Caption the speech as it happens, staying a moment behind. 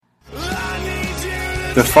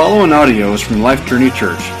The following audio is from Life Journey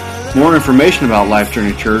Church. More information about Life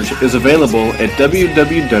Journey Church is available at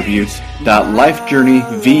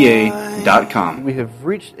www.lifejourneyva.com. We have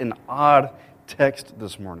reached an odd text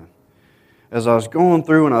this morning. As I was going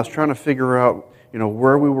through and I was trying to figure out,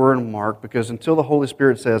 where we were in Mark, because until the Holy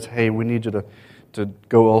Spirit says, hey, we need you to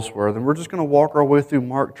go elsewhere, then we're just going to walk our way through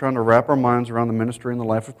Mark, trying to wrap our minds around the ministry and the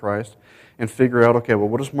life of Christ and figure out, okay, well,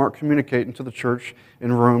 what does Mark communicate into the church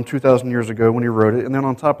in Rome 2,000 years ago when he wrote it? And then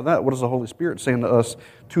on top of that, what is the Holy Spirit saying to us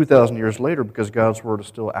 2,000 years later, because God's Word is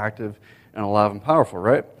still active and alive and powerful,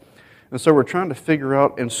 right? And so we're trying to figure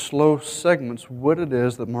out in slow segments what it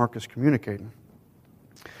is that Mark is communicating.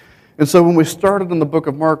 And so when we started in the book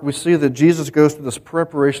of Mark, we see that Jesus goes through this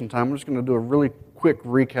preparation time. I'm just going to do a really quick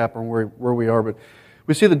recap on where we are, but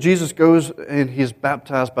we see that Jesus goes and he's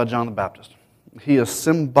baptized by John the Baptist. He is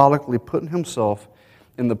symbolically putting himself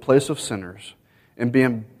in the place of sinners and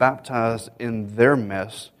being baptized in their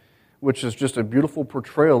mess, which is just a beautiful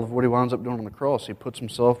portrayal of what he winds up doing on the cross. He puts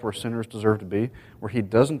himself where sinners deserve to be, where he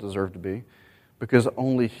doesn't deserve to be, because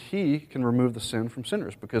only he can remove the sin from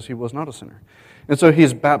sinners, because he was not a sinner. And so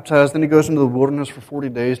he's baptized, then he goes into the wilderness for 40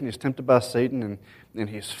 days, and he's tempted by Satan, and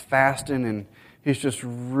he's fasting, and he's just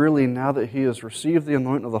really, now that he has received the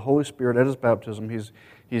anointing of the Holy Spirit at his baptism, he's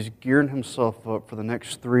gearing himself up for the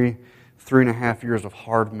next three and a half years of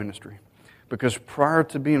hard ministry. Because prior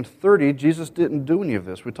to being 30, Jesus didn't do any of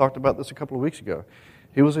this. We talked about this a couple of weeks ago.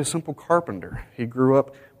 He was a simple carpenter. He grew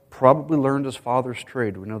up, probably learned his father's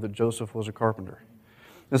trade. We know that Joseph was a carpenter.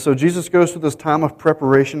 And so Jesus goes through this time of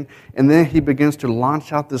preparation, and then he begins to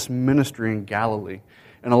launch out this ministry in Galilee.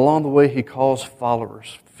 And along the way, he calls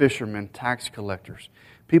followers, fishermen, tax collectors,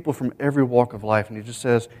 people from every walk of life, and he just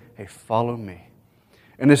says, hey, follow me.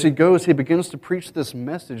 And as he goes, he begins to preach this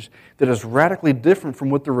message that is radically different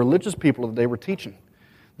from what the religious people of the day were teaching.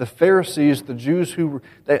 The Pharisees, the Jews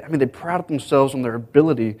they prided themselves on their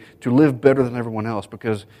ability to live better than everyone else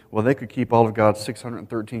because, well, they could keep all of God's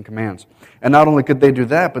 613 commands. And not only could they do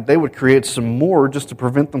that, but they would create some more just to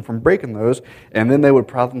prevent them from breaking those, and then they would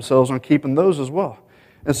pride themselves on keeping those as well.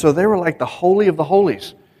 And so they were like the holy of the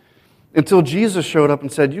holies. Until Jesus showed up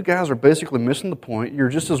and said, you guys are basically missing the point. You're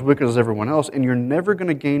just as wicked as everyone else, and you're never going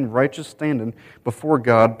to gain righteous standing before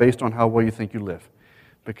God based on how well you think you live,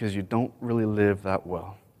 because you don't really live that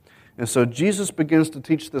well. And so Jesus begins to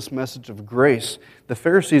teach this message of grace. The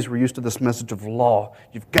Pharisees were used to this message of law.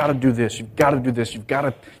 You've got to do this. You've got to do this. You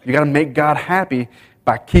got to make God happy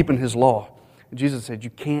by keeping His law. And Jesus said, you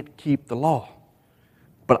can't keep the law,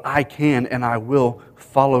 but I can and I will.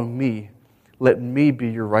 Follow me. Let me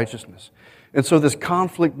be your righteousness. And so this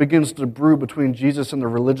conflict begins to brew between Jesus and the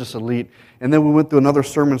religious elite. And then we went through another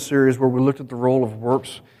sermon series where we looked at the role of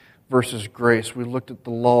works versus grace. We looked at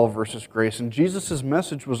the law versus grace. And Jesus'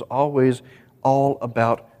 message was always all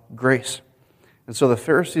about grace. And so the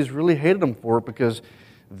Pharisees really hated him for it because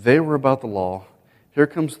they were about the law. Here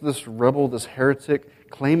comes this rebel, this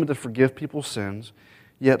heretic, claiming to forgive people's sins,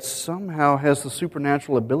 yet somehow has the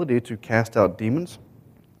supernatural ability to cast out demons,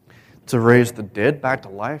 to raise the dead back to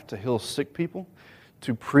life, to heal sick people,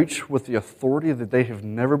 to preach with the authority that they have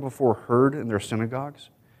never before heard in their synagogues.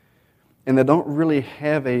 And they don't really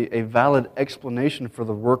have a valid explanation for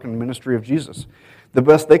the work and ministry of Jesus. The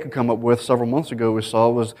best they could come up with several months ago we saw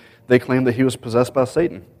was they claimed that he was possessed by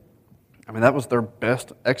Satan. That was their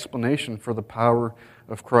best explanation for the power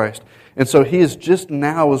of Christ. And so he is just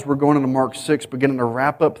now, as we're going into Mark 6, beginning to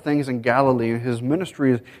wrap up things in Galilee. And his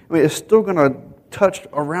ministry is still going to touch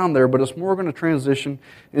around there, but it's more going to transition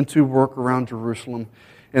into work around Jerusalem.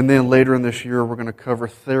 And then later in this year, we're going to cover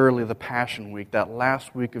thoroughly the Passion Week, that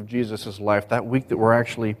last week of Jesus' life, that week that we're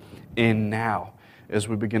actually in now as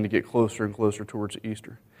we begin to get closer and closer towards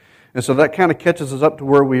Easter. And so that kind of catches us up to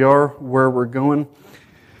where we are, where we're going.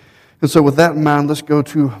 And so with that in mind, let's go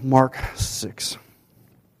to Mark 6.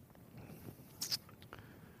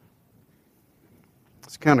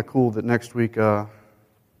 It's kind of cool that next week we're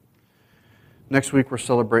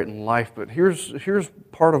celebrating life, but here's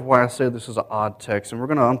part of why I say this is an odd text, and we're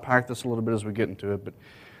going to unpack this a little bit as we get into it.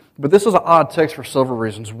 But this is an odd text for several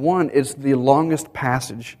reasons. One, it's the longest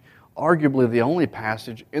passage, arguably the only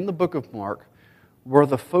passage in the book of Mark where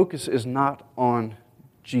the focus is not on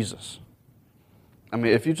Jesus.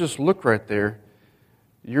 If you just look right there,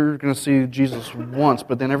 you're going to see Jesus once,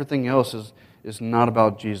 but then everything else is not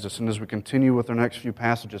about Jesus. And as we continue with our next few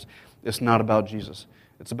passages, it's not about Jesus.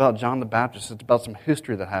 It's about John the Baptist. It's about some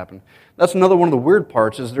history that happened. That's another one of the weird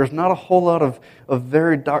parts, is there's not a whole lot of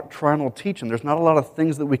very doctrinal teaching. There's not a lot of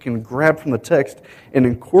things that we can grab from the text and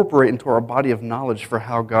incorporate into our body of knowledge for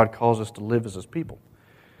how God calls us to live as His people.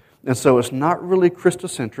 And so it's not really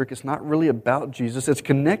Christocentric. It's not really about Jesus. It's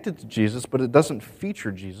connected to Jesus, but it doesn't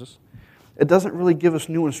feature Jesus. It doesn't really give us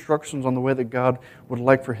new instructions on the way that God would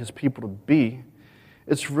like for His people to be.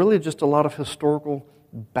 It's really just a lot of historical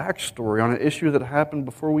backstory on an issue that happened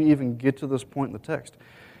before we even get to this point in the text.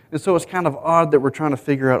 And so it's kind of odd that we're trying to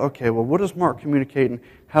figure out, okay, well, what does Mark communicate and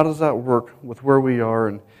how does that work with where we are?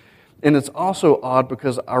 And it's also odd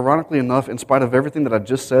because, ironically enough, in spite of everything that I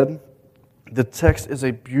just said, the text is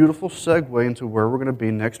a beautiful segue into where we're going to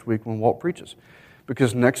be next week when Walt preaches.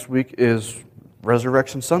 Because next week is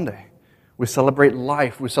Resurrection Sunday. We celebrate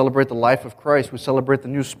life. We celebrate the life of Christ. We celebrate the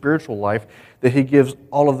new spiritual life that He gives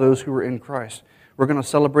all of those who are in Christ. We're going to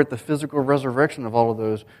celebrate the physical resurrection of all of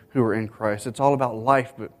those who are in Christ. It's all about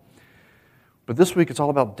life, but this week it's all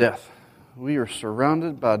about death. We are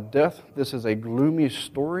surrounded by death. This is a gloomy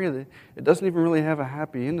story. It doesn't even really have a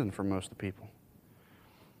happy ending for most of the people.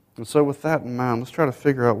 And so with that in mind, let's try to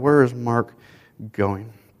figure out, where is Mark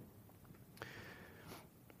going?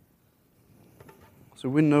 So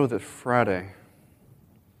we know that Friday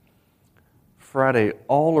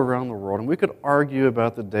all around the world, and we could argue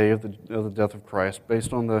about the day of the death of Christ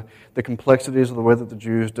based on the complexities of the way that the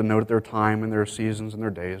Jews denoted their time and their seasons and their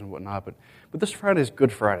days and whatnot, but this Friday is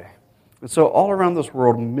Good Friday. And so all around this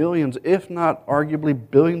world, millions, if not arguably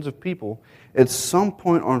billions of people, at some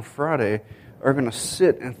point on Friday are going to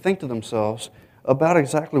sit and think to themselves about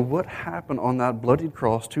exactly what happened on that bloodied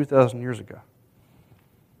cross 2,000 years ago.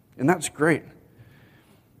 And that's great.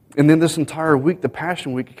 And then this entire week, the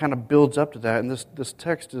Passion Week, it kind of builds up to that. And this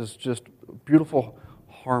text is just beautiful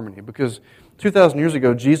harmony. Because 2,000 years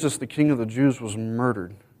ago, Jesus, the King of the Jews, was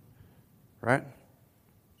murdered. Right?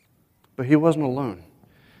 But He wasn't alone.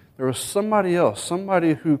 There was somebody else,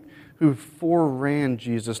 somebody who foreran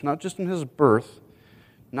Jesus, not just in His birth,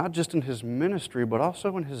 not just in His ministry, but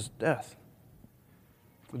also in His death.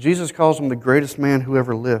 Jesus calls Him the greatest man who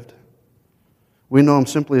ever lived. We know Him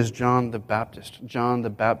simply as John the Baptist, John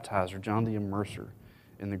the Baptizer, John the Immerser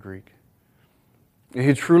in the Greek. And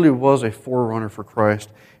He truly was a forerunner for Christ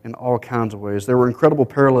in all kinds of ways. There were incredible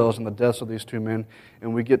parallels in the deaths of these two men,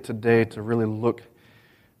 and we get today to really look,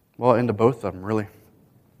 well, into both of them, really.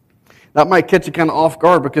 That might catch you kind of off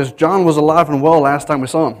guard because John was alive and well last time we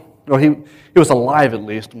saw him. Well, he was alive at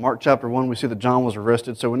least. Mark chapter 1, we see that John was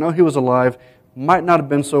arrested, so we know he was alive. Might not have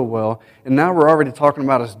been so well, and now we're already talking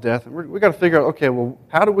about his death. And we've got to figure out, okay, well,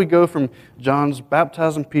 how do we go from John's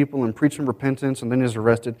baptizing people and preaching repentance, and then he's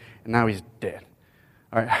arrested, and now he's dead?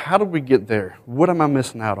 All right, how did we get there? What am I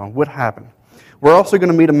missing out on? What happened? We're also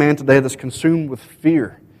going to meet a man today that's consumed with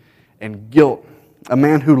fear and guilt, a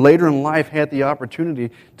man who later in life had the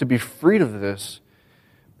opportunity to be freed of this,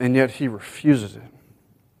 and yet he refuses it.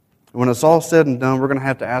 When it's all said and done, we're going to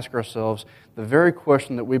have to ask ourselves the very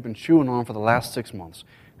question that we've been chewing on for the last 6 months.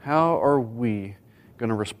 How are we going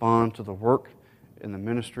to respond to the work and the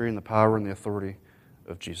ministry and the power and the authority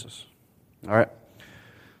of Jesus? All right?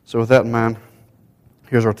 So with that in mind,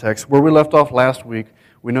 here's our text. Where we left off last week,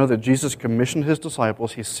 we know that Jesus commissioned His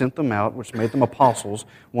disciples. He sent them out, which made them apostles,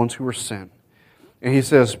 ones who were sent. And He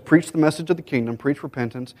says, preach the message of the kingdom, preach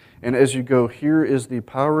repentance, and as you go, here is the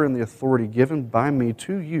power and the authority given by me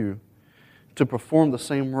to you to perform the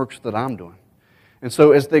same works that I'm doing. And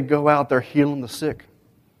so as they go out, they're healing the sick.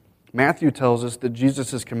 Matthew tells us that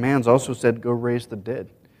Jesus' commands also said, go raise the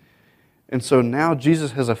dead. And so now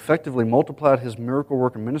Jesus has effectively multiplied His miracle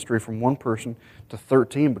work and ministry from one person to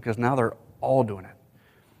 13 because now they're all doing it.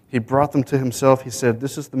 He brought them to Himself. He said,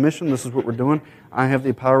 this is the mission. This is what we're doing. I have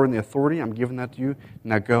the power and the authority. I'm giving that to you.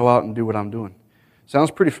 Now go out and do what I'm doing.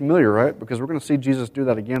 Sounds pretty familiar, right? Because we're going to see Jesus do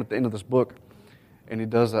that again at the end of this book. And He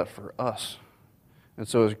does that for us. And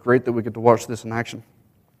so it's great that we get to watch this in action.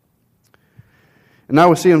 And now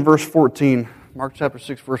we see in verse 14, Mark chapter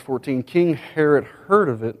 6, verse 14, King Herod heard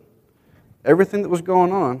of it, everything that was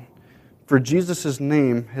going on, for Jesus'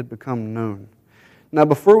 name had become known. Now,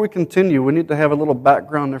 before we continue, we need to have a little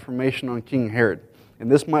background information on King Herod. And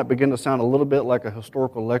this might begin to sound a little bit like a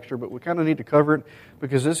historical lecture, but we kind of need to cover it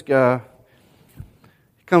because this guy,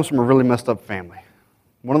 he comes from a really messed up family.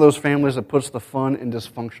 One of those families that puts the fun in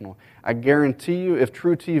dysfunctional. I guarantee you, if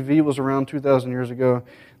True TV was around 2,000 years ago,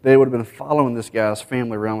 they would have been following this guy's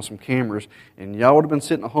family around with some cameras, and y'all would have been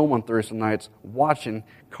sitting at home on Thursday nights watching,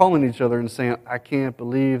 calling each other and saying, I can't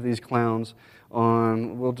believe these clowns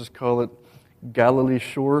on, we'll just call it Galilee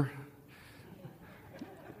Shore.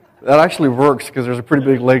 That actually works because there's a pretty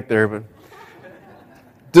big lake there, but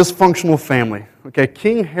dysfunctional family. Okay,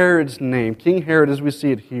 King Herod's name, King Herod as we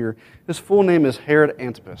see it here, his full name is Herod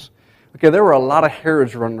Antipas. Okay, there were a lot of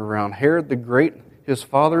Herods running around. Herod the Great, his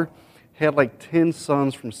father, had like 10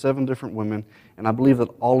 sons from 7 different women, And I believe that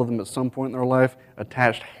all of them at some point in their life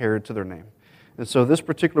attached Herod to their name. And so this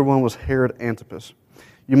particular one was Herod Antipas.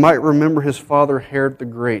 You might remember his father, Herod the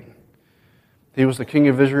Great. He was the king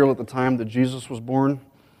of Israel at the time that Jesus was born.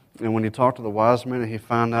 And when he talked to the wise men and he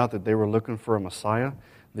found out that they were looking for a Messiah,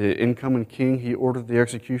 the incoming king, he ordered the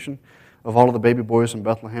execution of all of the baby boys in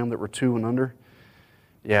Bethlehem that were 2 and under.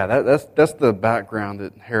 Yeah, that's the background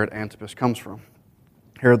that Herod Antipas comes from.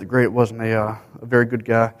 Herod the Great wasn't a very good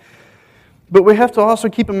guy. But we have to also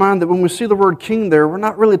keep in mind that when we see the word king there, we're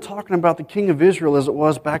not really talking about the king of Israel as it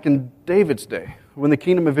was back in David's day, when the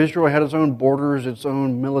kingdom of Israel had its own borders, its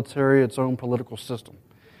own military, its own political system.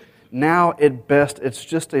 Now, at best,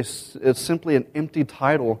 it's simply an empty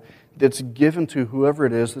title that's given to whoever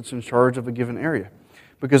it is that's in charge of a given area.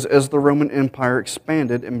 Because as the Roman Empire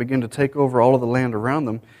expanded and began to take over all of the land around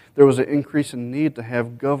them, there was an increase in need to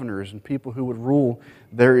have governors and people who would rule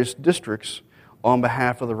various districts on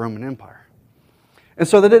behalf of the Roman Empire. And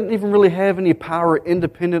so they didn't even really have any power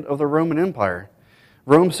independent of the Roman Empire.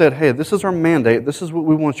 Rome said, hey, this is our mandate, this is what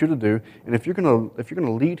we want you to do, and if you're going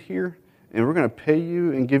to lead here, and we're going to pay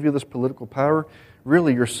you and give you this political power,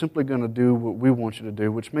 really you're simply going to do what we want you to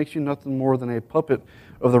do, which makes you nothing more than a puppet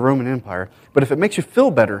of the Roman Empire. But if it makes you feel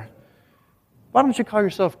better, why don't you call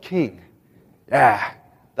yourself king? Yeah,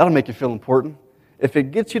 that'll make you feel important. If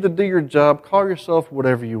it gets you to do your job, call yourself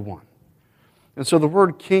whatever you want. And so the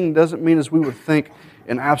word king doesn't mean, as we would think,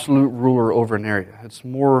 an absolute ruler over an area. It's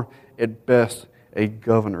more, at best, a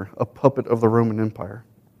governor, a puppet of the Roman Empire.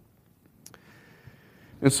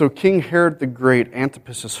 And so King Herod the Great,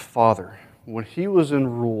 Antipas' father, when he was in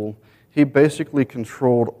rule, he basically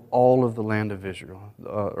controlled all of the land of Israel,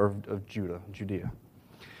 or of Judea.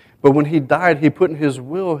 But when he died, he put in his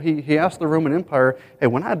will, he asked the Roman Empire, hey,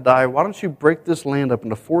 when I die, why don't you break this land up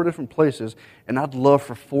into 4 different places, and I'd love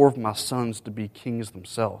for 4 of my sons to be kings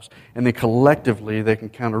themselves. And then collectively, they can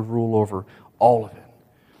kind of rule over all of it.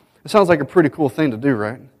 It sounds like a pretty cool thing to do,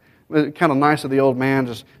 right? Kind of nice of the old man,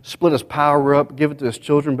 just split his power up, give it to his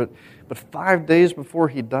children. But 5 days before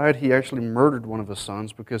he died, he actually murdered one of his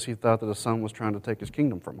sons because he thought that his son was trying to take his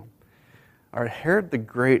kingdom from him. All right, Herod the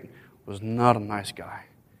Great was not a nice guy.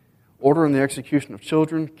 Ordering the execution of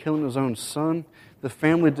children, killing his own son, the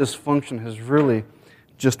family dysfunction has really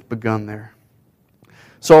just begun there.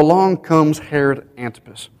 So along comes Herod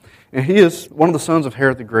Antipas. And he is one of the sons of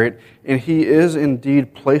Herod the Great, and he is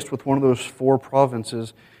indeed placed with one of those 4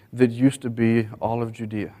 provinces that used to be all of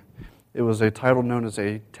Judea. It was a title known as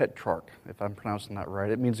a tetrarch, if I'm pronouncing that right.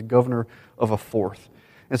 It means a governor of a 4th.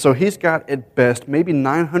 And so he's got, at best, maybe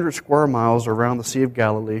 900 square miles around the Sea of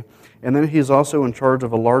Galilee, and then he's also in charge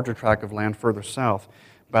of a larger tract of land further south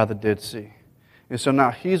by the Dead Sea. And so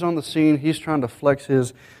now he's on the scene. He's trying to flex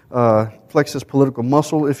his political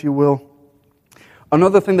muscle, if you will.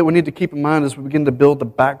 Another thing that we need to keep in mind as we begin to build the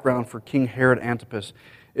background for King Herod Antipas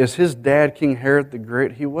is his dad, King Herod the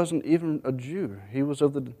Great, he wasn't even a Jew. He was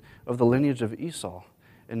of the lineage of Esau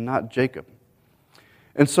and not Jacob.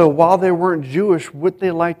 And so while they weren't Jewish, what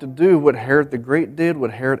they liked to do, what Herod the Great did,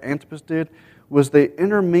 what Herod Antipas did, was they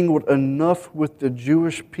intermingled enough with the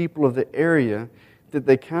Jewish people of the area that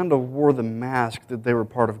they kind of wore the mask that they were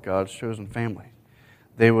part of God's chosen family.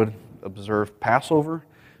 They would observe Passover,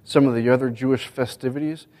 some of the other Jewish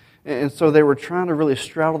festivities, and so they were trying to really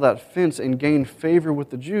straddle that fence and gain favor with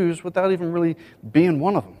the Jews without even really being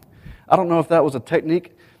one of them. I don't know if that was a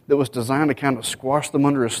technique that was designed to kind of squash them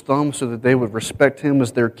under his thumb so that they would respect him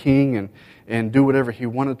as their king and do whatever he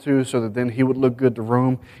wanted to so that then he would look good to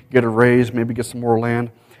Rome, get a raise, maybe get some more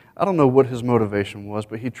land. I don't know what his motivation was,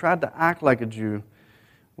 but he tried to act like a Jew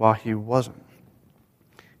while he wasn't.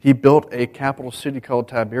 He built a capital city called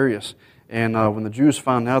Tiberias, and when the Jews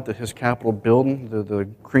found out that his capital building, the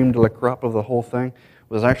creme de la crop of the whole thing,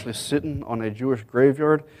 was actually sitting on a Jewish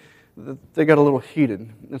graveyard, they got a little heated.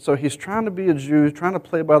 And so he's trying to be a Jew, trying to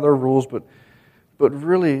play by their rules, but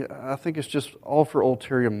really, I think it's just all for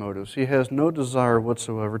ulterior motives. He has no desire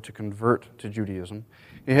whatsoever to convert to Judaism.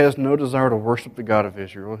 He has no desire to worship the God of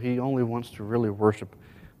Israel. He only wants to really worship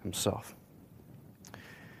himself.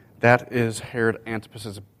 That is Herod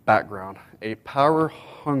Antipas' background, a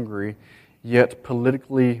power-hungry, yet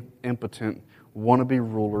politically impotent wannabe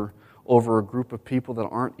ruler over a group of people that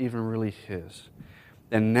aren't even really his.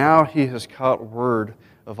 And now he has caught word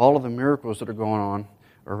of all of the miracles that are going on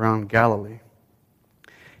around Galilee.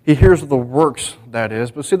 He hears of the works, that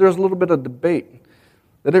is, but see, there's a little bit of debate.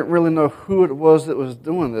 They didn't really know who it was that was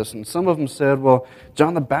doing this, and some of them said, well,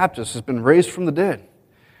 John the Baptist has been raised from the dead.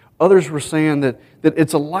 Others were saying that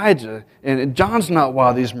it's Elijah, and John's not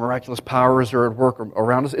why these miraculous powers are at work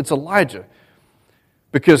around us, it's Elijah.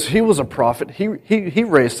 Because he was a prophet. He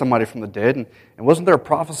raised somebody from the dead. And wasn't there a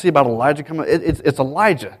prophecy about Elijah coming? It's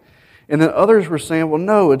Elijah. And then others were saying, well,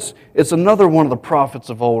 no, it's another one of the prophets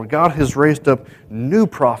of old. God has raised up new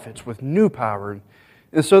prophets with new power.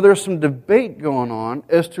 And so there's some debate going on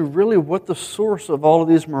as to really what the source of all of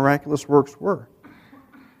these miraculous works were.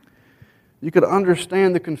 You could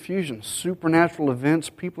understand the confusion. Supernatural events,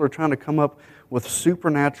 people are trying to come up with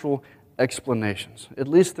supernatural explanations. At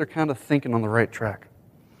least they're kind of thinking on the right track.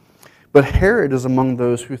 But Herod is among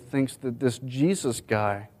those who thinks that this Jesus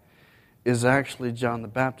guy is actually John the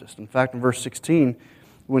Baptist. In fact, in verse 16,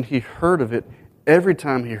 when he heard of it, every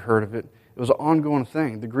time he heard of it, it was an ongoing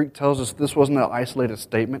thing. The Greek tells us this wasn't an isolated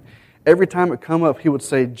statement. Every time it come up, he would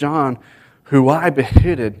say, John, who I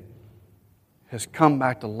beheaded, has come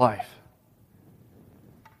back to life.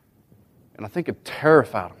 And I think it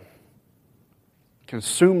terrified him.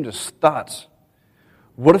 Consumed his thoughts.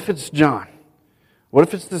 What if it's John? What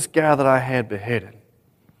if it's this guy that I had beheaded?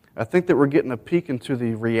 I think that we're getting a peek into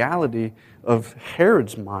the reality of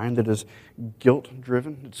Herod's mind that is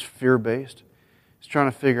guilt-driven, it's fear-based. He's trying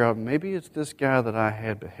to figure out, maybe it's this guy that I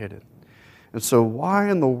had beheaded. And so why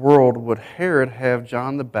in the world would Herod have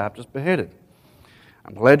John the Baptist beheaded?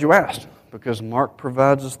 I'm glad you asked, because Mark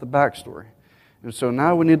provides us the backstory. And so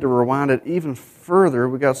now we need to rewind it even further.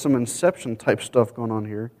 We got some Inception type stuff going on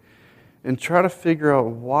here. And try to figure out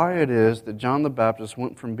why it is that John the Baptist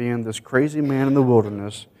went from being this crazy man in the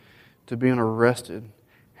wilderness to being arrested,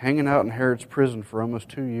 hanging out in Herod's prison for almost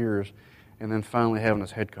 2 years, and then finally having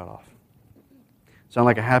his head cut off. Sound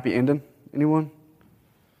like a happy ending? Anyone?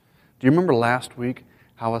 Do you remember last week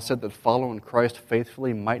how I said that following Christ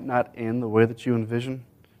faithfully might not end the way that you envision?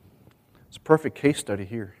 It's a perfect case study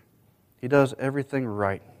here. He does everything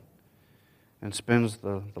right and spends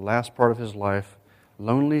the last part of his life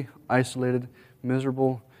lonely, isolated,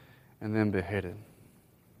 miserable, and then beheaded.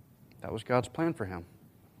 That was God's plan for him.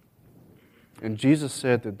 And Jesus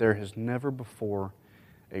said that there has never before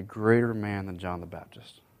a greater man than John the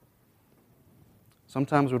Baptist.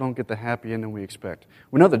 Sometimes we don't get the happy ending we expect.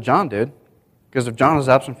 We know that John did, because if John is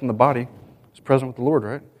absent from the body, he's present with the Lord,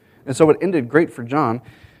 right? And so it ended great for John,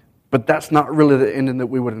 but that's not really the ending that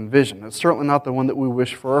we would envision. It's certainly not the one that we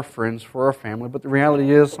wish for our friends, for our family, but the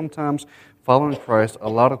reality is sometimes following Christ, a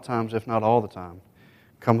lot of times, if not all the time,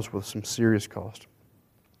 comes with some serious cost.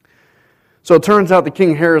 So it turns out that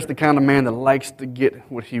King Herod is the kind of man that likes to get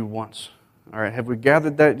what he wants. All right, have we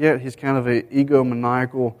gathered that yet? He's kind of an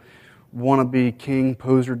egomaniacal, wannabe king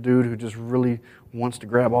poser dude who just really wants to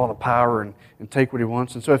grab all the power and take what he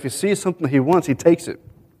wants. And so if he sees something he wants, he takes it.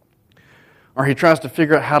 Or he tries to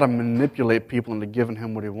figure out how to manipulate people into giving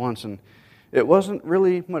him what he wants. And it wasn't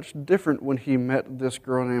really much different when he met this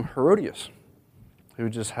girl named Herodias, who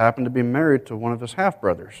just happened to be married to one of his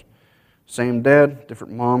half-brothers. Same dad,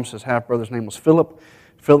 different moms. His half-brother's name was Philip.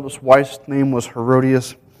 Philip's wife's name was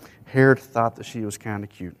Herodias. Herod thought that she was kind of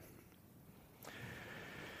cute.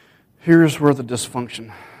 Here's where the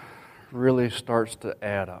dysfunction really starts to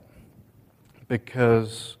add up.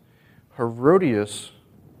 Because Herodias,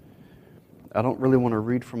 I don't really want to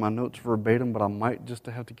read from my notes verbatim, but I might just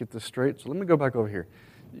to have to get this straight. So let me go back over here.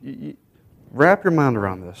 Wrap your mind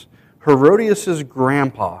around this. Herodias'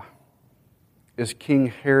 grandpa is King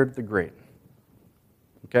Herod the Great.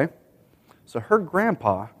 Okay? So her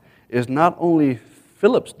grandpa is not only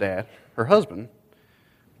Philip's dad, her husband,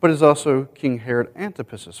 but is also King Herod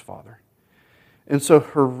Antipas' father. And so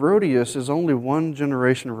Herodias is only one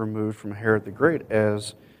generation removed from Herod the Great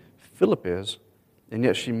as Philip is, and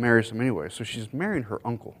yet she marries him anyway. So she's marrying her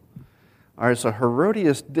uncle. All right, so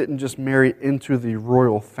Herodias didn't just marry into the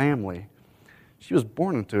royal family. She was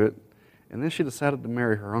born into it, and then she decided to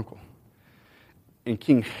marry her uncle. And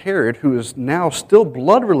King Herod, who is now still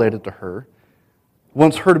blood related to her,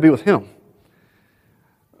 wants her to be with him.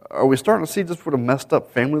 Are we starting to see just what a messed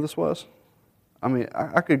up family this was? I mean,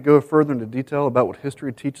 I could go further into detail about what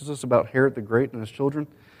history teaches us about Herod the Great and his children.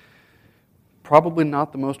 Probably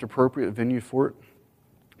not the most appropriate venue for it.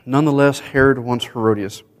 Nonetheless, Herod wants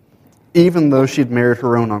Herodias, even though she'd married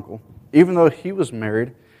her own uncle, even though he was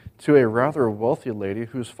married to a rather wealthy lady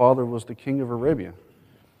whose father was the king of Arabia.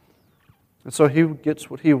 And so he gets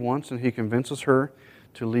what he wants, and he convinces her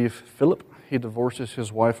to leave Philip. He divorces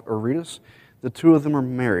his wife Aretas. The two of them are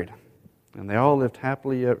married, and they all lived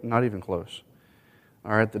happily, yet not even close.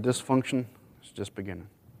 All right, the dysfunction is just beginning.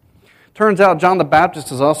 Turns out John the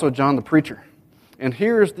Baptist is also John the Preacher. And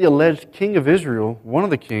here's the alleged king of Israel, one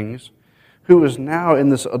of the kings, who is now in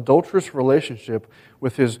this adulterous relationship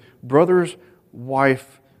with his brother's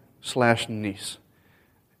wife/niece.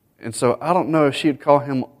 And so I don't know if she'd call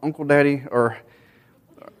him Uncle Daddy or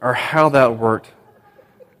how that worked.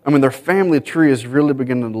 I mean, their family tree is really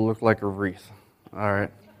beginning to look like a wreath. All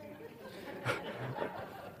right.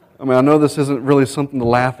 I mean, I know this isn't really something to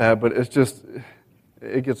laugh at, but it's just,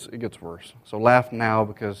 it gets worse. So laugh now,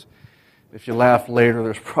 because if you laugh later,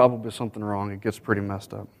 there's probably something wrong. It gets pretty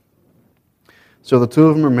messed up. So the two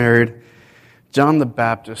of them are married. John the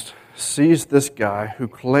Baptist sees this guy who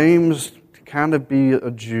claims to kind of be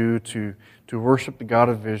a Jew, to worship the God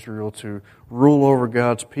of Israel, to rule over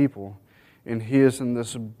God's people. And he is in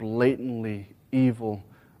this blatantly evil,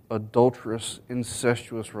 adulterous,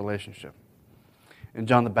 incestuous relationship. And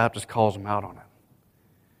John the Baptist calls him out on it.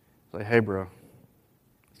 He's like, hey, bro,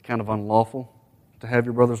 it's kind of unlawful to have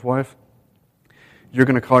your brother's wife. You're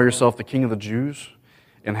going to call yourself the king of the Jews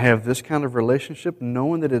and have this kind of relationship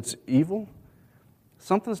knowing that it's evil?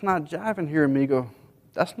 Something's not jiving here, amigo.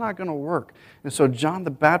 That's not going to work. And so John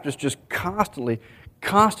the Baptist just constantly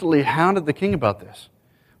hounded the king about this.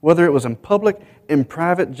 Whether it was in public, in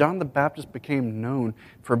private, John the Baptist became known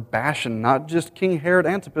for bashing not just King Herod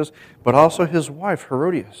Antipas, but also his wife,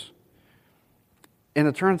 Herodias. And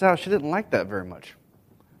it turns out she didn't like that very much.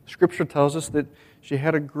 Scripture tells us that she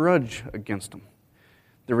had a grudge against him.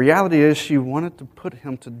 The reality is she wanted to put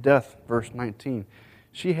him to death, verse 19.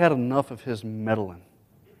 She had enough of his meddling.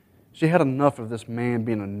 She had enough of this man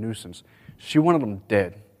being a nuisance. She wanted him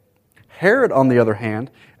dead. Herod, on the other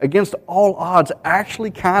hand, against all odds,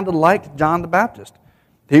 actually kind of liked John the Baptist.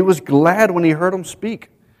 He was glad when he heard him speak.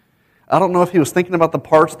 I don't know if he was thinking about the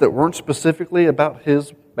parts that weren't specifically about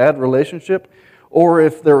his bad relationship, or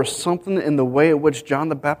if there was something in the way in which John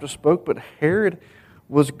the Baptist spoke, but Herod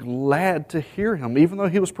was glad to hear him, even though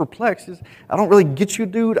he was perplexed. He said, I don't really get you,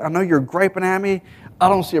 dude. I know you're griping at me. I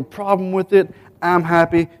don't see a problem with it. I'm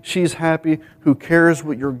happy. She's happy. Who cares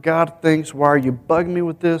what your God thinks? Why are you bugging me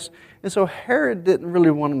with this? And so Herod didn't really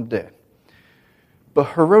want him dead.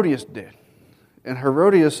 But Herodias did. And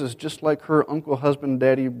Herodias is just like her uncle, husband,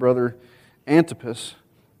 daddy, brother, Antipas,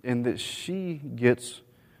 in that she gets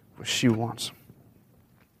what she wants.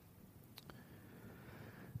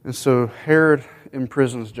 And so Herod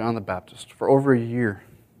imprisons John the Baptist for over a year.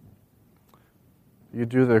 You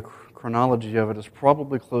do the chronology of it, it's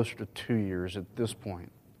probably closer to 2 years at this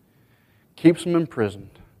point. Keeps him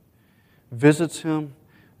imprisoned, visits him,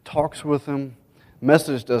 talks with him.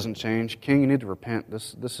 Message doesn't change. King, you need to repent.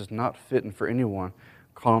 This is not fitting for anyone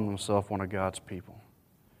calling himself one of God's people.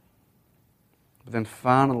 But then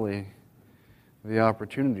finally, the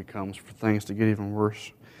opportunity comes for things to get even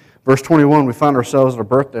worse. Verse 21, we find ourselves at a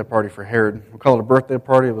birthday party for Herod. We call it a birthday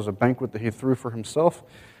party. It was a banquet that he threw for himself.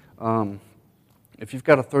 If you've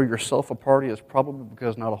got to throw yourself a party, it's probably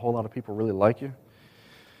because not a whole lot of people really like you.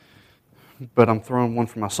 But I'm throwing one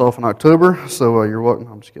for myself in October, so you're welcome.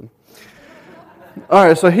 I'm just kidding. All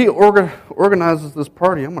right, so he organizes this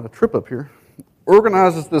party. I'm going to trip up here.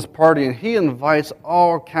 Organizes this party, and he invites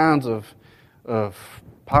all kinds of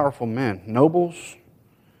powerful men, nobles,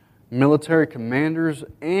 military commanders,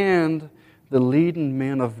 and the leading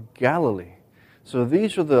men of Galilee. So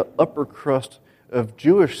these are the upper crust of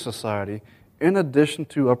Jewish society, in addition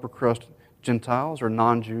to upper crust Gentiles or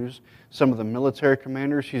non-Jews, some of the military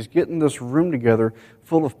commanders. He's getting this room together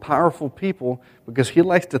full of powerful people because he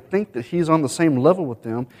likes to think that he's on the same level with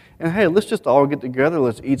them. And hey, let's just all get together.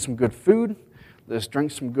 Let's eat some good food. Let's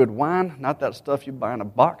drink some good wine. Not that stuff you buy in a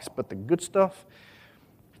box, but the good stuff.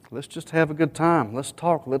 Let's just have a good time. Let's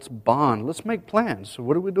talk. Let's bond. Let's make plans. So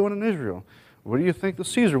what are we doing in Israel? What do you think the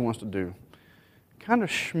Caesar wants to do? Kind of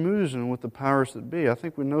schmoozing with the powers that be. I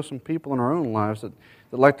think we know some people in our own lives that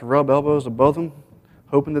like to rub elbows above them,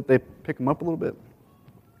 hoping that they pick them up a little bit.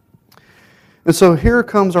 And so here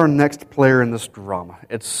comes our next player in this drama.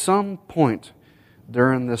 At some point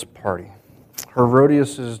during this party,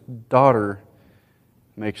 Herodias' daughter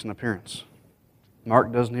makes an appearance.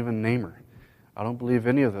 Mark doesn't even name her. I don't believe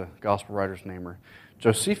any of the gospel writers name her.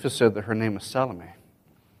 Josephus said that her name is Salome.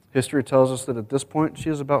 History tells us that at this point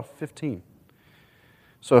she is about 15.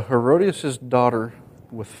 So Herodias' daughter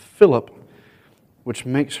with Philip, which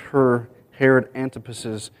makes her Herod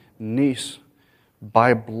Antipas' niece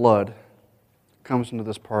by blood, comes into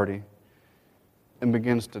this party and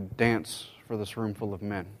begins to dance for this room full of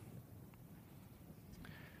men.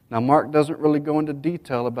 Now, Mark doesn't really go into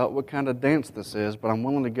detail about what kind of dance this is, but I'm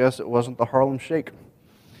willing to guess it wasn't the Harlem Shake.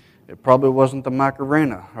 It probably wasn't the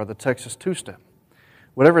Macarena or the Texas Two-Step.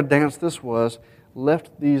 Whatever dance this was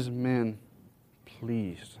left these men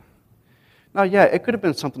pleased. Now, yeah, it could have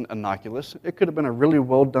been something innocuous. It could have been a really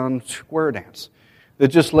well-done square dance that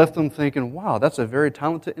just left them thinking, wow, that's a very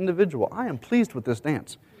talented individual. I am pleased with this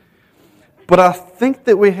dance. But I think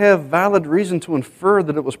that we have valid reason to infer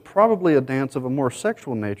that it was probably a dance of a more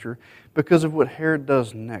sexual nature because of what Herod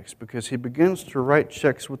does next, because he begins to write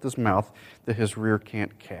checks with his mouth that his rear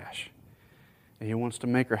can't cash. And he wants to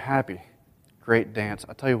make her happy. Great dance.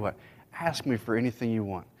 I tell you what, ask me for anything you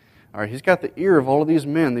want. All right, he's got the ear of all of these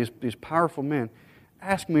men, these powerful men.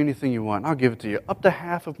 Ask me anything you want, and I'll give it to you. Up to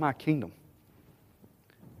half of my kingdom.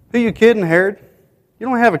 Who you kidding, Herod? You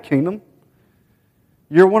don't have a kingdom.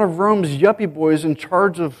 You're one of Rome's yuppie boys in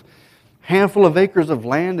charge of a handful of acres of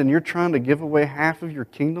land, and you're trying to give away half of your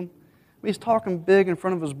kingdom? I mean, he's talking big in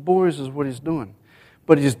front of his boys is what he's doing.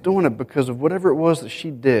 But he's doing it because of whatever it was that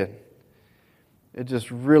she did. It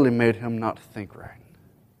just really made him not think right.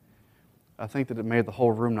 I think that it made the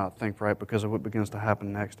whole room not think right because of what begins to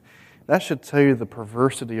happen next. That should tell you the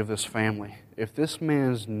perversity of this family. If this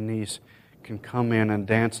man's niece can come in and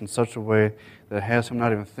dance in such a way that has him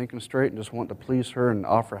not even thinking straight and just wanting to please her and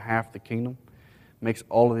offer half the kingdom, makes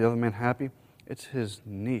all of the other men happy, it's his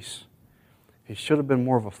niece. He should have been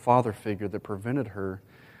more of a father figure that prevented her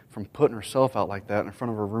from putting herself out like that in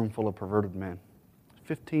front of a room full of perverted men.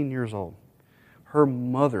 15 years old. Her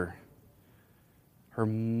mother,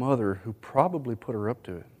 who probably put her up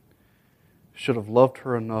to it, should have loved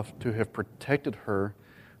her enough to have protected her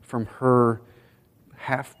from her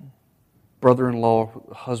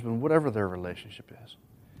half-brother-in-law, husband, whatever their relationship is.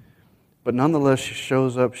 But nonetheless, she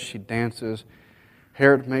shows up, she dances.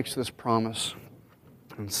 Herod makes this promise,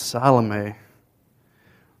 and Salome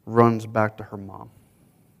runs back to her mom.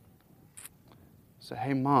 Say,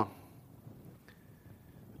 hey, Mom,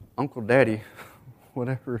 Uncle Daddy,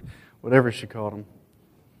 whatever she called him,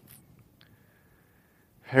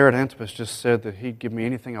 Herod Antipas just said that he'd give me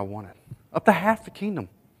anything I wanted. Up to half the kingdom.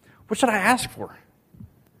 What should I ask for?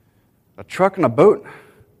 A truck and a boat?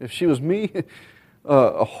 If she was me,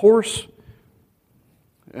 a horse?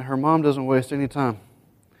 And her mom doesn't waste any time.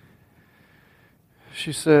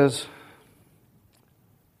 She says,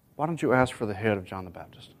 why don't you ask for the head of John the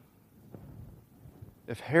Baptist?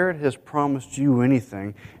 If Herod has promised you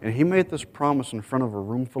anything, and he made this promise in front of a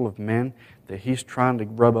room full of men that he's trying to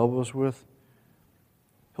rub elbows with,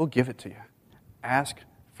 he'll give it to you. Ask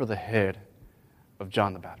for the head of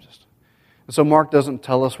John the Baptist. And so Mark doesn't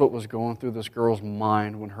tell us what was going through this girl's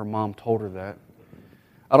mind when her mom told her that.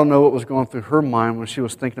 I don't know what was going through her mind when she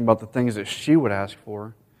was thinking about the things that she would ask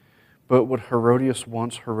for. But what Herodias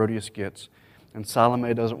wants, Herodias gets. And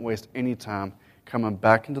Salome doesn't waste any time coming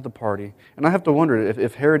back into the party. And I have to wonder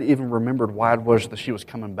if Herod even remembered why it was that she was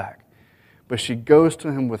coming back. But she goes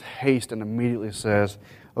to him with haste and immediately says,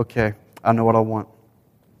 okay, I know what I want.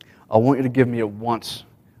 I want you to give me at once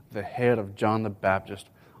the head of John the Baptist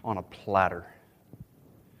on a platter,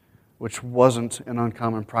 which wasn't an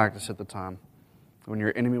uncommon practice at the time. When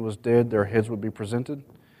your enemy was dead, their heads would be presented.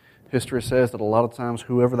 History says that a lot of times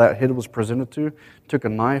whoever that head was presented to took a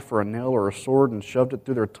knife or a nail or a sword and shoved it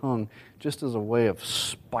through their tongue just as a way of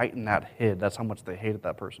spiting that head. That's how much they hated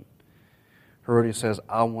that person. Herodias says,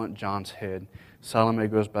 I want John's head. Salome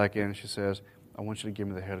goes back in and she says, I want you to give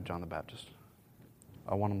me the head of John the Baptist.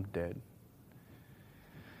 I want him dead.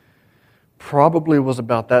 Probably was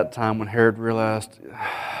about that time when Herod realized,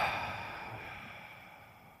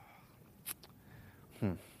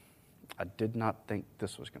 I did not think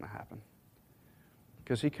this was going to happen.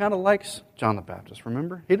 Because he kind of likes John the Baptist,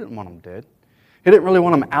 remember? He didn't want him dead. He didn't really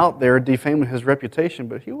want him out there defaming his reputation,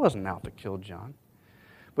 but he wasn't out to kill John.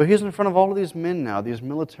 But he's in front of all of these men now, these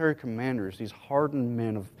military commanders, these hardened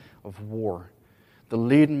men of war, the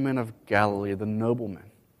leading men of Galilee, the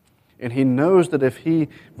noblemen. And he knows that if he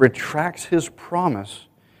retracts his promise,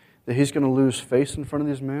 that he's going to lose face in front of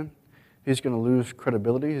these men. He's going to lose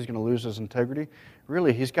credibility. He's going to lose his integrity.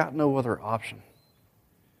 Really, he's got no other option.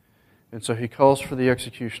 And so he calls for the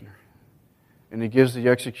executioner. And he gives the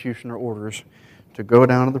executioner orders to go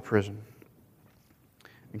down to the prison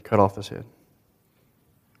and cut off his head.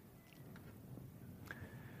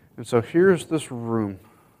 And so here's this room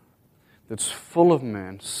that's full of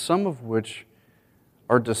men, some of which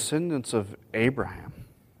are descendants of Abraham,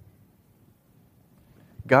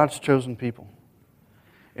 God's chosen people.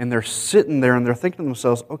 And they're sitting there and they're thinking to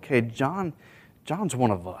themselves, okay, John's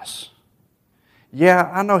one of us. Yeah,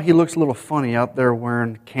 I know he looks a little funny out there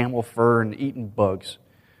wearing camel fur and eating bugs.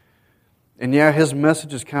 And yeah, his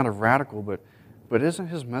message is kind of radical, but isn't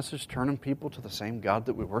his message turning people to the same God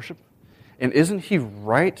that we worship? And isn't he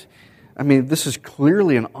right? I mean, this is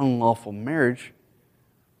clearly an unlawful marriage.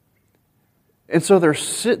 And so they're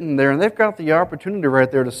sitting there, and they've got the opportunity right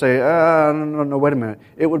there to say, no, wait a minute.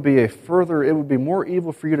 It would be more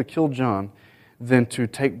evil for you to kill John than to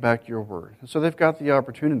take back your word. And so they've got the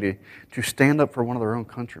opportunity to stand up for one of their own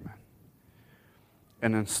countrymen.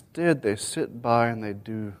 And instead, they sit by and they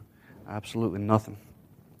do absolutely nothing.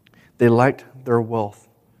 They liked their wealth.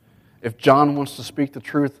 If John wants to speak the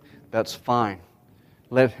truth, that's fine.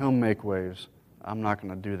 Let him make waves. I'm not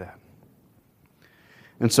going to do that.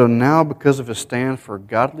 And so now, because of his stand for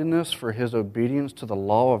godliness, for his obedience to the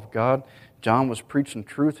law of God, John was preaching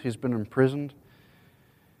truth. He's been imprisoned.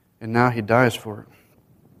 And now he dies for it.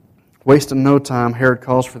 Wasting no time, Herod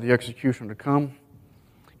calls for the executioner to come,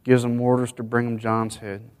 gives him orders to bring him John's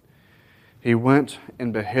head. He went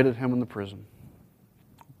and beheaded him in the prison.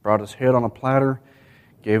 Brought his head on a platter,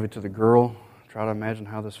 gave it to the girl. Try to imagine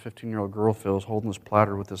how this 15-year-old girl feels holding this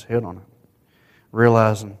platter with his head on it.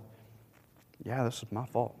 Realizing, yeah, this is my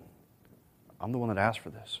fault. I'm the one that asked for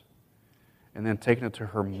this. And then taking it to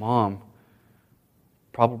her mom,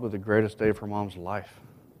 probably the greatest day of her mom's life.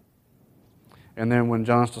 And then when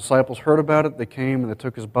John's disciples heard about it, they came and they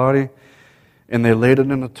took his body and they laid it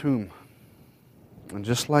in a tomb. And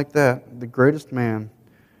just like that, the greatest man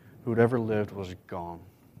who'd ever lived was gone.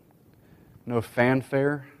 No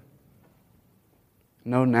fanfare,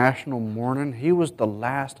 no national mourning. He was the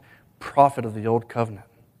last prophet of the Old Covenant.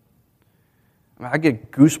 I mean, I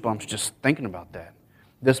get goosebumps just thinking about that.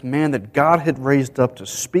 This man that God had raised up to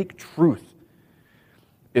speak truth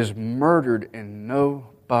is murdered and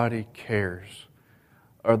nobody cares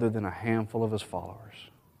other than a handful of his followers.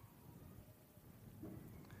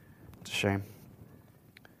 It's a shame.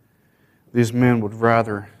 These men would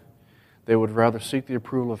rather seek the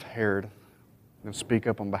approval of Herod than speak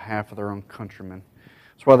up on behalf of their own countrymen.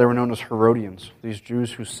 That's why they were known as Herodians, these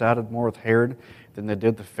Jews who sided more with Herod than they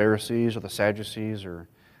did the Pharisees or the Sadducees or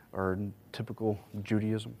typical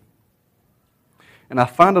Judaism. And I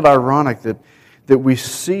find it ironic that we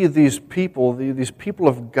see these people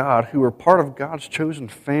of God who are part of God's chosen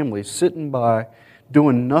family sitting by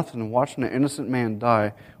doing nothing, watching an innocent man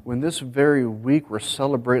die, when this very week we're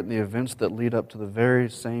celebrating the events that lead up to the very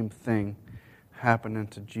same thing happening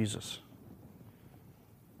to Jesus.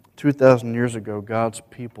 2,000 years ago, God's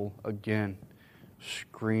people again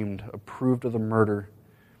screamed, approved of the murder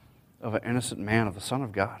of an innocent man, of the Son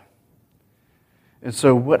of God. And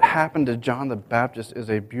so what happened to John the Baptist is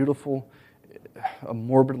a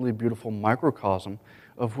morbidly beautiful microcosm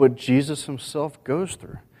of what Jesus himself goes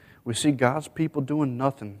through. We see God's people doing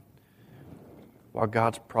nothing while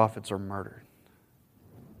God's prophets are murdered.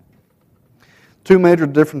 Two major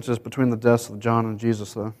differences between the deaths of John and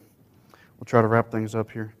Jesus, though. We'll try to wrap things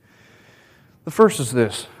up here. The first is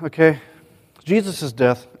this, okay? Jesus'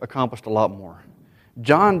 death accomplished a lot more.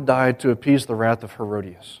 John died to appease the wrath of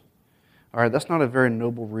Herodias. All right, that's not a very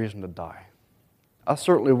noble reason to die. I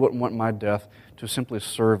certainly wouldn't want my death to simply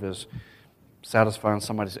serve as satisfying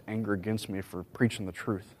somebody's anger against me for preaching the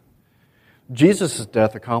truth. Jesus'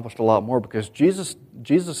 death accomplished a lot more because Jesus'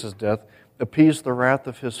 death appeased the wrath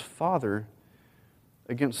of his Father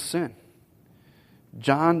against sin.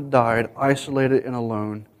 John died isolated and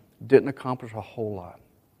alone, didn't accomplish a whole lot.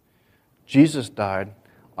 Jesus died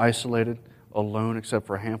isolated, alone, except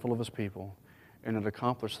for a handful of his people, and it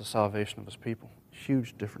accomplished the salvation of his people.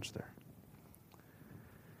 Huge difference there.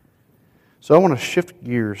 So I want to shift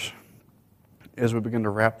gears as we begin to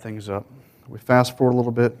wrap things up. We fast forward a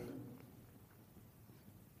little bit.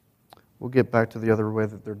 We'll get back to the other way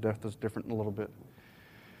that their death is different in a little bit.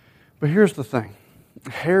 But here's the thing.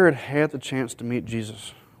 Herod had the chance to meet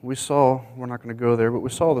Jesus. We're not going to go there, but we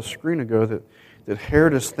saw the screen ago that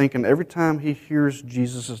Herod is thinking every time he hears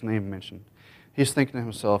Jesus' name mentioned, he's thinking to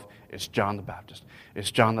himself, it's John the Baptist. It's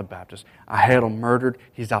John the Baptist. I had him murdered.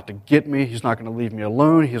 He's out to get me. He's not going to leave me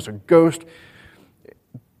alone. He's a ghost.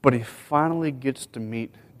 But he finally gets to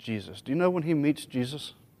meet Jesus. Do you know when he meets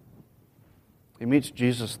Jesus? He meets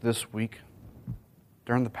Jesus this week,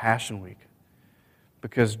 during the Passion Week.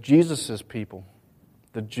 Because Jesus' people,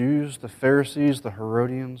 the Jews, the Pharisees, the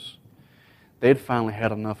Herodians, they'd finally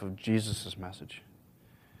had enough of Jesus' message.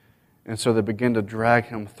 And so they begin to drag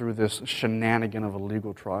him through this shenanigan of a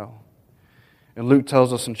legal trial. And Luke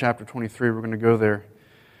tells us in chapter 23, we're going to go there.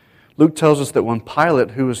 Luke tells us that when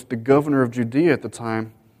Pilate, who was the governor of Judea at the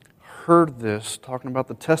time, heard this, talking about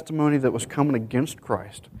the testimony that was coming against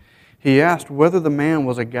Christ, he asked whether the man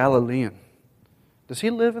was a Galilean. Does he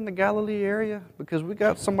live in the Galilee area? Because we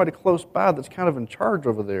got somebody close by that's kind of in charge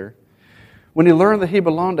over there. When he learned that he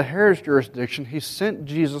belonged to Herod's jurisdiction, he sent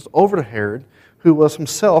Jesus over to Herod, who was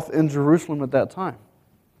himself in Jerusalem at that time.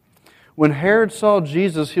 When Herod saw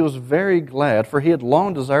Jesus, he was very glad, for he had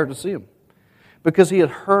long desired to see him, because he had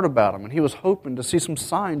heard about him, and he was hoping to see some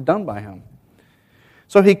sign done by him.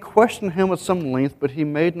 So he questioned him with some length, but he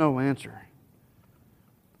made no answer.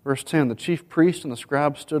 Verse 10, the chief priests and the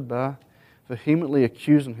scribes stood by, vehemently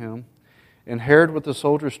accusing him. And Herod with the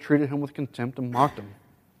soldiers treated him with contempt and mocked him.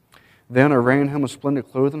 Then, arraying him with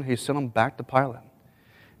splendid clothing, he sent him back to Pilate.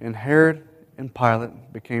 And Herod and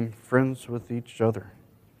Pilate became friends with each other.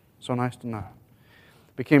 So nice to know.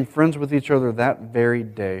 Became friends with each other that very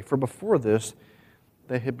day. For before this,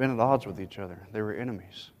 they had been at odds with each other. They were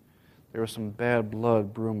enemies. There was some bad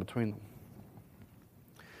blood brewing between them.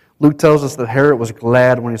 Luke tells us that Herod was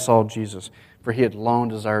glad when he saw Jesus, for he had long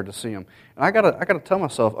desired to see him. And I gotta tell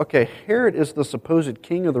myself, okay, Herod is the supposed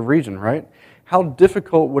king of the region, right? How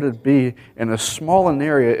difficult would it be in as small an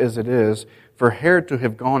area as it is for Herod to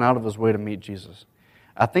have gone out of his way to meet Jesus?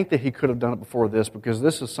 I think that he could have done it before this, because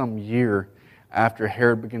this is some year after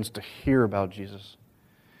Herod begins to hear about Jesus.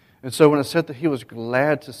 And so when it said that he was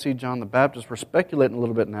glad to see John the Baptist, we're speculating a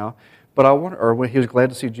little bit now, but I wonder, or when he was glad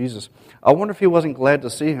to see Jesus, I wonder if he wasn't glad to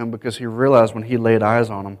see him because he realized when he laid eyes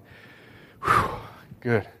on him,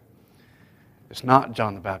 good, it's not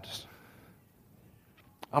John the Baptist.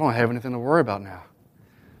 I don't have anything to worry about now.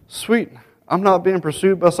 Sweet, I'm not being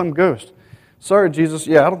pursued by some ghost. Sorry, Jesus,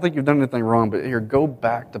 yeah, I don't think you've done anything wrong, but here, go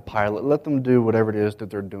back to Pilate. Let them do whatever it is that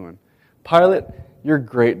they're doing. Pilate, you're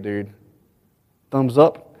great, dude. Thumbs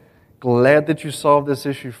up. Glad that you solved this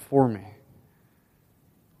issue for me.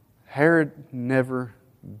 Herod never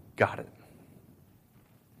got it.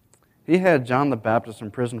 He had John the Baptist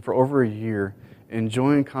in prison for over a year,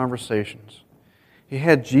 enjoying conversations. He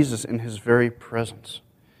had Jesus in his very presence,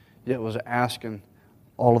 yet was asking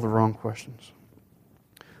all of the wrong questions.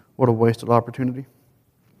 What a wasted opportunity.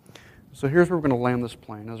 So here's where we're going to land this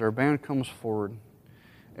plane. As our band comes forward,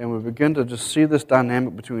 and we begin to just see this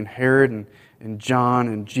dynamic between Herod and John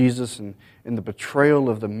and Jesus and the betrayal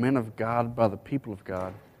of the men of God by the people of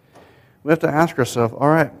God, we have to ask ourselves, all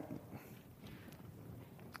right,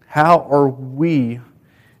 how are we,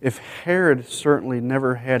 if Herod certainly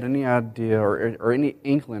never had any idea or any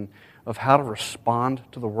inkling of how to respond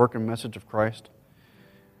to the work and message of Christ,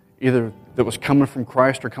 either that was coming from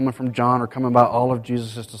Christ or coming from John or coming by all of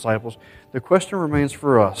Jesus' disciples, the question remains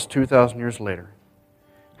for us 2,000 years later.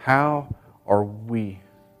 How are we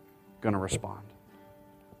going to respond?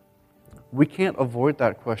 We can't avoid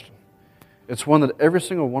that question. It's one that every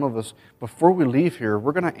single one of us, before we leave here,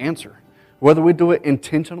 we're going to answer. Whether we do it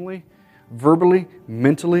intentionally, verbally,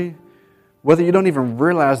 mentally, whether you don't even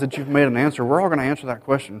realize that you've made an answer, we're all going to answer that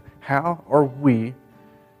question. How are we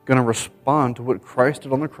going to respond to what Christ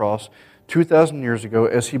did on the cross 2,000 years ago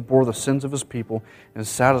as He bore the sins of His people and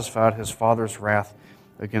satisfied His Father's wrath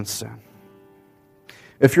against sin?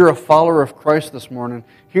 If you're a follower of Christ this morning,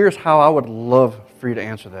 here's how I would love for you to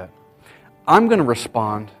answer that. I'm going to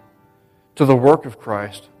respond to the work of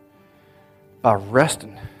Christ by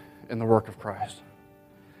resting in the work of Christ.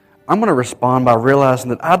 I'm going to respond by realizing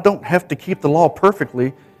that I don't have to keep the law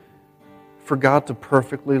perfectly for God to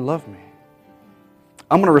perfectly love me.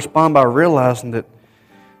 I'm going to respond by realizing that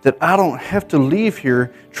I don't have to leave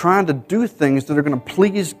here trying to do things that are going to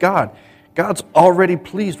please God. God's already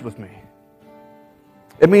pleased with me.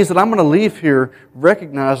 It means that I'm going to leave here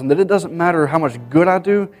recognizing that it doesn't matter how much good I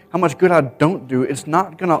do, how much good I don't do. It's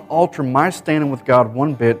not going to alter my standing with God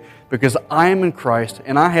one bit because I am in Christ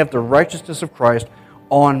and I have the righteousness of Christ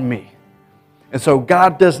on me. And so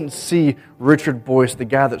God doesn't see Richard Boyce, the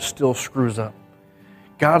guy that still screws up.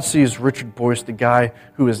 God sees Richard Boyce, the guy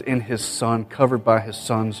who is in His Son, covered by His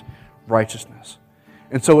Son's righteousness.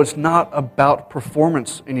 And so it's not about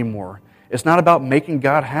performance anymore. It's not about making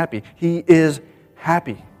God happy. He is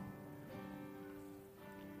happy.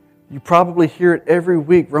 You probably hear it every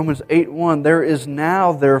week, Romans 8:1. There is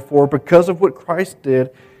now, therefore, because of what Christ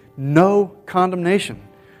did, no condemnation.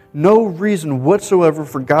 No reason whatsoever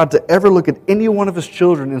for God to ever look at any one of His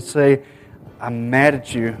children and say, I'm mad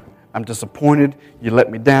at you. I'm disappointed. You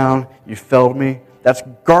let me down. You failed me. That's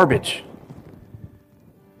garbage.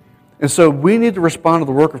 And so we need to respond to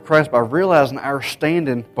the work of Christ by realizing our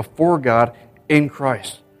standing before God in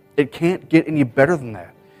Christ. It can't get any better than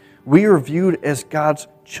that. We are viewed as God's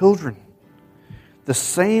children. The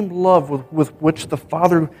same love with which the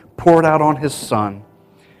Father poured out on His Son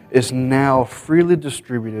is now freely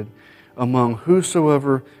distributed among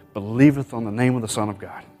whosoever believeth on the name of the Son of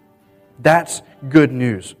God. That's good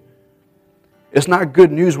news. It's not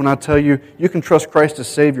good news when I tell you, you can trust Christ as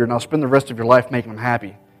Savior and I'll spend the rest of your life making Him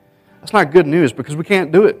happy. That's not good news because we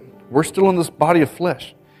can't do it. We're still in this body of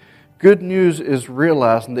flesh. Good news is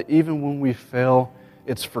realizing that even when we fail,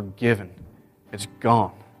 it's forgiven. It's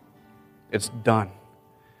gone. It's done.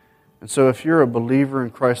 And so if you're a believer in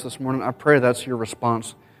Christ this morning, I pray that's your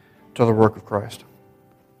response to the work of Christ.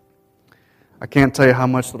 I can't tell you how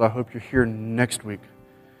much that I hope you're here next week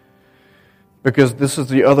Because this is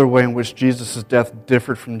the other way in which Jesus' death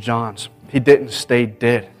differed from John's. He didn't stay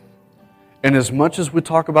dead. And as much as we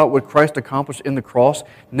talk about what Christ accomplished in the cross,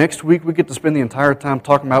 next week we get to spend the entire time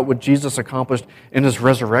talking about what Jesus accomplished in His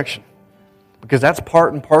resurrection. Because that's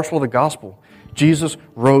part and parcel of the gospel. Jesus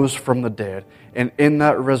rose from the dead. And in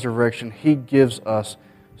that resurrection, He gives us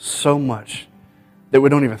so much that we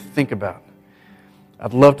don't even think about.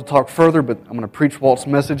 I'd love to talk further, but I'm going to preach Walt's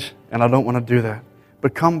message, and I don't want to do that.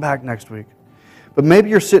 But come back next week. But maybe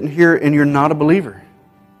you're sitting here and you're not a believer.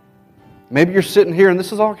 Maybe you're sitting here and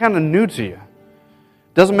this is all kind of new to you.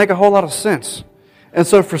 Doesn't make a whole lot of sense. And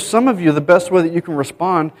so for some of you, the best way that you can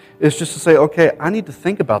respond is just to say, okay, I need to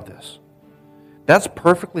think about this. That's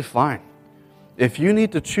perfectly fine. If you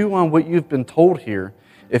need to chew on what you've been told here,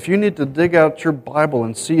 if you need to dig out your Bible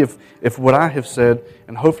and see if what I have said,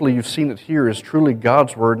 and hopefully you've seen it here, is truly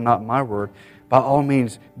God's word, not my word, by all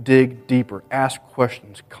means, dig deeper, ask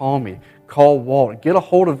questions, call me, call Walt, get a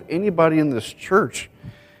hold of anybody in this church,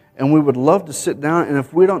 and we would love to sit down, and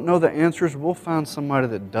if we don't know the answers, we'll find somebody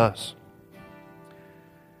that does.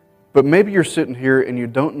 But maybe you're sitting here and you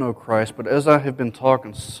don't know Christ, but as I have been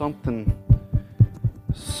talking, something's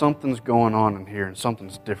going on in here and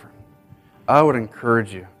something's different. I would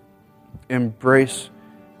encourage you, embrace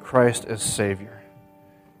Christ as Savior.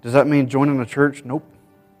 Does that mean joining a church? Nope.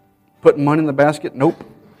 Putting money in the basket? Nope.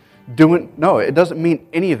 No, it doesn't mean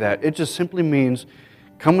any of that. It just simply means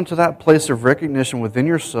coming to that place of recognition within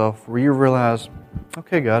yourself where you realize,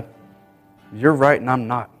 okay, God, you're right and I'm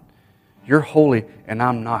not. You're holy and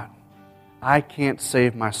I'm not. I can't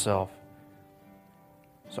save myself.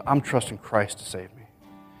 So I'm trusting Christ to save me.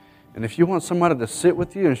 And if you want somebody to sit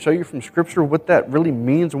with you and show you from Scripture what that really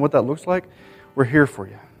means and what that looks like, we're here for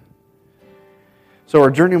you. So our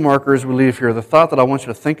journey marker as we leave here, the thought that I want you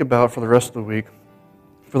to think about for the rest of the week,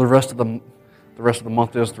 for the rest of the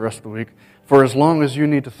month is the rest of the week, for as long as you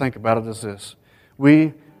need to think about it is this.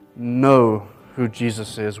 We know who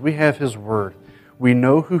Jesus is. We have His Word. We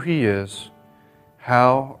know who He is.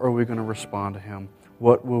 How are we going to respond to Him?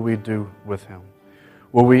 What will we do with Him?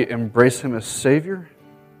 Will we embrace Him as Savior?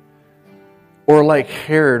 Or like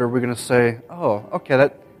Herod, are we going to say, oh, okay,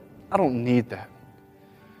 I don't need that.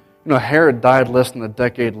 You know, Herod died less than a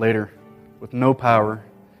decade later with no power,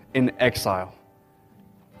 in exile.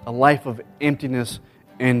 A life of emptiness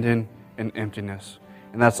ending in emptiness.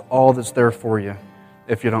 And that's all that's there for you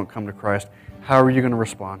if you don't come to Christ. How are you going to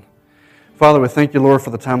respond? Father, we thank you, Lord,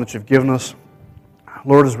 for the time that you've given us.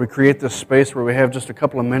 Lord, as we create this space where we have just a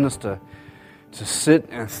couple of minutes to sit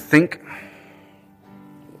and think,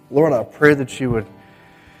 Lord, I pray that you would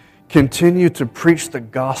continue to preach the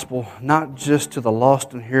gospel, not just to the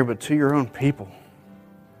lost in here, but to your own people.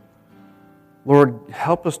 Lord,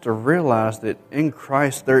 help us to realize that in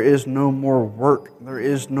Christ there is no more work. There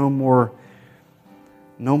is no more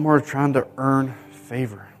trying to earn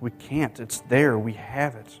favor. We can't. It's there. We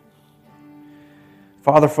have it.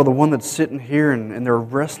 Father, for the one that's sitting here and they're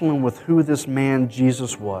wrestling with who this man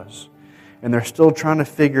Jesus was, and they're still trying to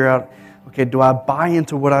figure out, okay, do I buy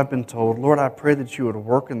into what I've been told? Lord, I pray that you would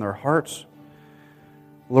work in their hearts.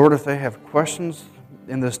 Lord, if they have questions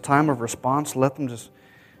in this time of response, let them just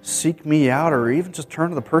seek me out or even just turn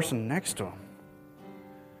to the person next to them.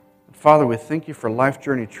 Father, we thank you for Life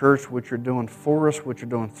Journey Church, what you're doing for us, what you're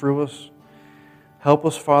doing through us. Help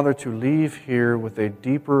us, Father, to leave here with a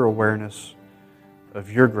deeper awareness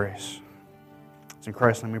of your grace. It's in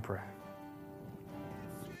Christ's name we pray.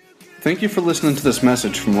 Thank you for listening to this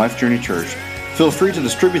message from Life Journey Church. Feel free to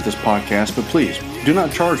distribute this podcast, but please do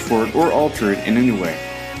not charge for it or alter it in any way.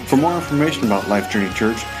 For more information about Life Journey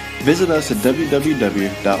Church, visit us at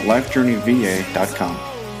www.lifejourneyva.com.